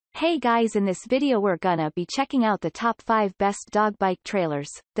Hey guys, in this video we're gonna be checking out the top 5 best dog bike trailers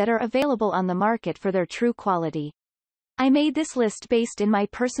that are available on the market for their true quality. I made this list based in my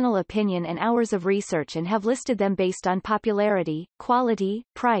personal opinion and hours of research and have listed them based on popularity, quality,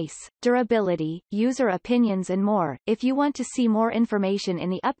 price, durability, user opinions and more. If you want to see more information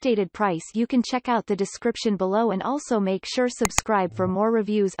in the updated price you can check out the description below and also make sure subscribe for more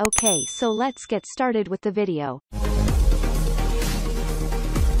reviews. Okay, so let's get started with the video.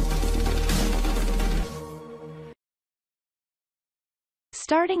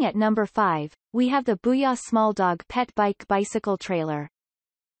 Starting at number 5, we have the Booyah Small Dog Pet Bike Bicycle Trailer.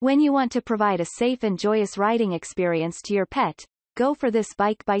 When you want to provide a safe and joyous riding experience to your pet, go for this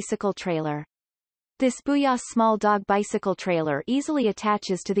bicycle trailer. This Booyah Small Dog Bicycle Trailer easily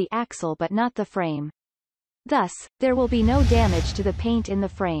attaches to the axle but not the frame. Thus, there will be no damage to the paint in the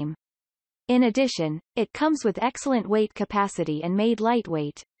frame. In addition, it comes with excellent weight capacity and made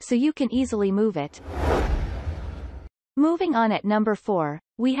lightweight, so you can easily move it. Moving on at number 4,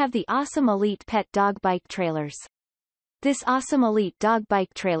 we have the Aosom Elite Pet Dog Bike Trailers. This Aosom Elite Dog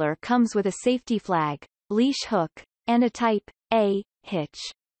Bike Trailer comes with a safety flag, leash hook, and a Type A hitch.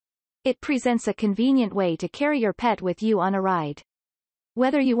 It presents a convenient way to carry your pet with you on a ride.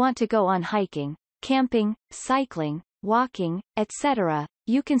 Whether you want to go on hiking, camping, cycling, walking, etc.,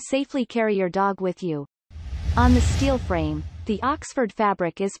 you can safely carry your dog with you. On the steel frame, the Oxford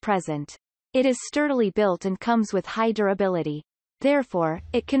fabric is present. It is sturdily built and comes with high durability. Therefore,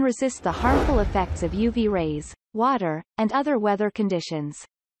 it can resist the harmful effects of UV rays, water, and other weather conditions.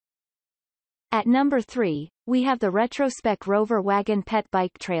 At number 3, we have the Retrospec Rover Waggin Pet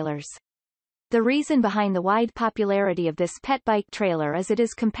Bike Trailers. The reason behind the wide popularity of this pet bike trailer is it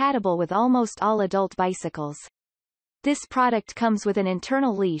is compatible with almost all adult bicycles. This product comes with an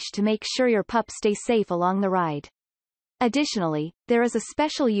internal leash to make sure your pup stays safe along the ride. Additionally, there is a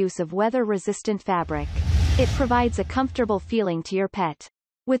special use of weather-resistant fabric. It provides a comfortable feeling to your pet.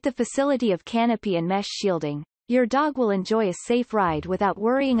 With the facility of canopy and mesh shielding, your dog will enjoy a safe ride without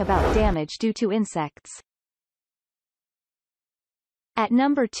worrying about damage due to insects. At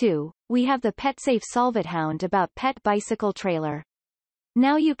number 2, we have the PetSafe Solvit HoundAbout Pet Bicycle Trailer.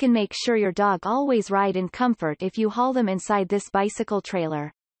 Now you can make sure your dog always ride in comfort if you haul them inside this bicycle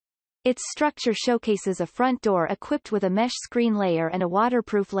trailer. Its structure showcases a front door equipped with a mesh screen layer and a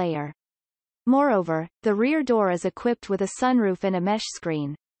waterproof layer. Moreover, the rear door is equipped with a sunroof and a mesh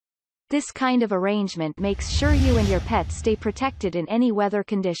screen. This kind of arrangement makes sure you and your pet stay protected in any weather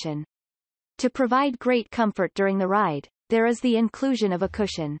condition. To provide great comfort during the ride, there is the inclusion of a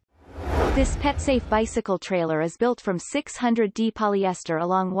cushion. This PetSafe bicycle trailer is built from 600D polyester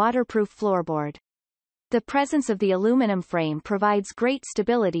along waterproof floorboard. The presence of the aluminum frame provides great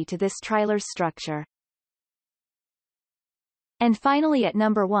stability to this trailer's structure. And finally at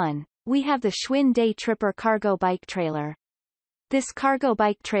number 1, we have the Schwinn Day Tripper Cargo Bike Trailer. This cargo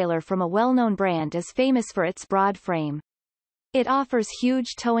bike trailer from a well-known brand is famous for its broad frame. It offers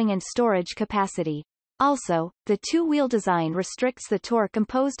huge towing and storage capacity. Also, the two-wheel design restricts the torque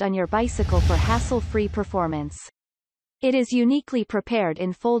imposed on your bicycle for hassle-free performance. It is uniquely prepared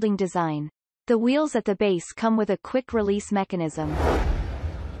in folding design. The wheels at the base come with a quick release mechanism.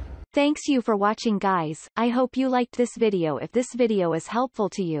 Thanks you for watching guys. I hope you liked this video. If this video is helpful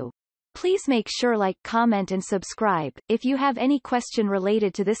to you, please make sure like, comment and subscribe. If you have any question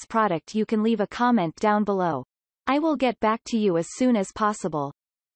related to this product you can leave a comment down below. I will get back to you as soon as possible.